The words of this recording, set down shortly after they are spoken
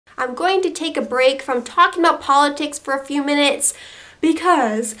I'm going to take a break from talking about politics for a few minutes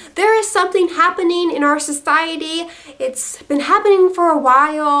because there is something happening in our society. It's been happening for a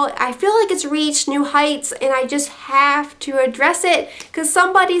while. I feel like it's reached new heights and I just have to address it because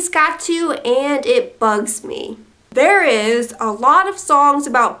somebody's got to, and it bugs me. There is a lot of songs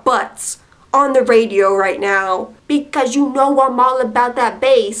about butts on the radio right now because you know I'm all about that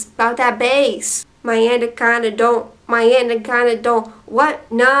bass, My anaconda don't,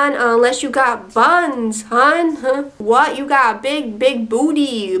 what? None unless you got buns, hun. Huh? What? You got big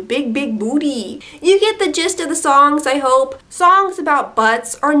booty, big booty. You get the gist of the songs, I hope. Songs about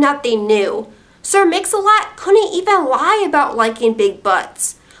butts are nothing new. Sir Mix-a-Lot couldn't even lie about liking big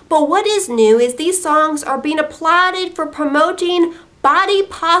butts. But what is new is these songs are being applauded for promoting body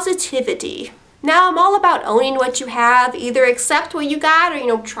positivity. Now I'm all about owning what you have, either accept what you got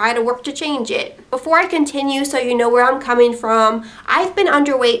or try to work to change it. Before I continue, so you know where I'm coming from, I've been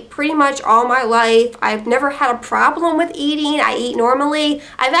underweight pretty much all my life. I've never had a problem with eating. I eat normally.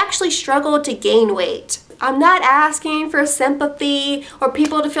 I've actually struggled to gain weight. I'm not asking for sympathy or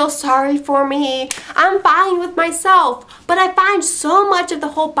people to feel sorry for me. I'm fine with myself, but I find so much of the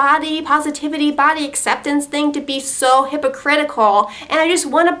whole body positivity, body acceptance thing to be so hypocritical, and I just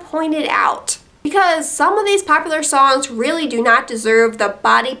want to point it out. Because some of these popular songs really do not deserve the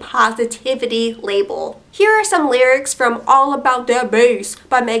body positivity label. Here are some lyrics from All About That Bass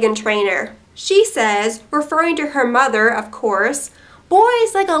by Meghan Trainor. She says, referring to her mother, of course,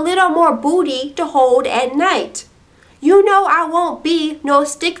 "Boys like a little more booty to hold at night. You know I won't be no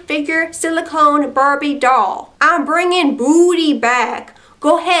stick figure silicone Barbie doll. I'm bringing booty back.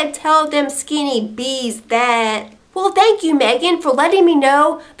 Go ahead, tell them skinny bees that." Well, thank you, Megan, for letting me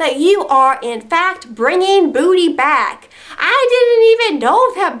know that you are, in fact, bringing booty back. I didn't even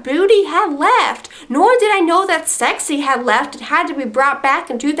know that booty had left, nor did I know that sexy had left and had to be brought back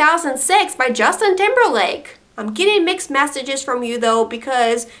in 2006 by Justin Timberlake. I'm getting mixed messages from you, though,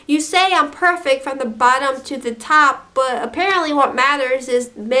 because you say I'm perfect from the bottom to the top, but apparently what matters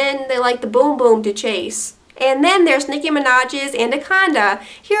is men, they like the boom boom to chase. And then there's Nicki Minaj's Anaconda.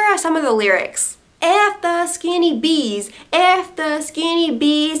 Here are some of the lyrics. F the skinny bees in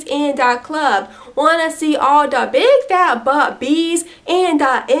the club. Wanna see all the big fat butt bees in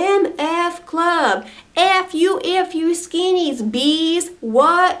the MF club. F you if you skinnies bees.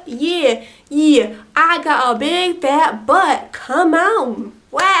 What? Yeah, I got a big fat butt. Come on.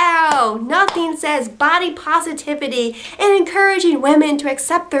 Wow, nothing says body positivity and encouraging women to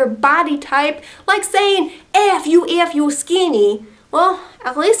accept their body type like saying F you skinny. Well,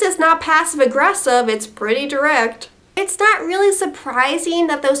 at least it's not passive-aggressive, it's pretty direct. It's not really surprising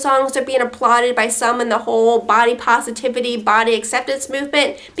that those songs are being applauded by some in the whole body positivity, body acceptance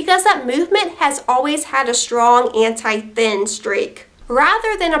movement, because that movement has always had a strong anti-thin streak.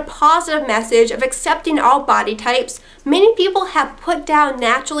 Rather than a positive message of accepting all body types, many people have put down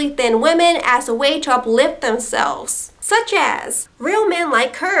naturally thin women as a way to uplift themselves. Such as, real men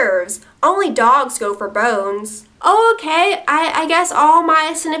like curves, only dogs go for bones. Oh, okay, I guess all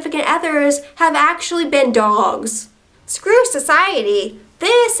my significant others have actually been dogs. Screw society.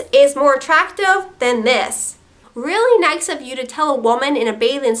 This is more attractive than this. Really nice of you to tell a woman in a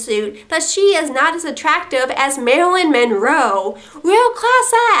bathing suit that she is not as attractive as Marilyn Monroe. Real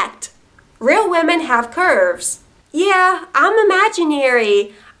class act. Real women have curves. Yeah, I'm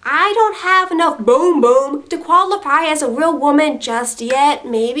imaginary. I don't have enough boom boom to qualify as a real woman just yet.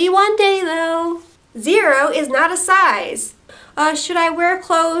 Maybe one day though. 0 is not a size. Should I wear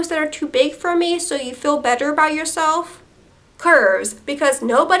clothes that are too big for me so you feel better about yourself? Curves, because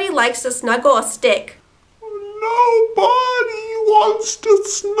nobody likes to snuggle a stick. Nobody wants to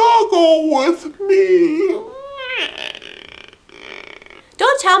snuggle with me.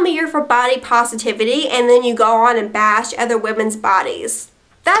 Don't tell me you're for body positivity and then you go on and bash other women's bodies.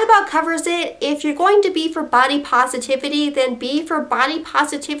 That about covers it. If you're going to be for body positivity, then be for body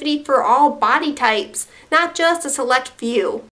positivity for all body types, not just a select few.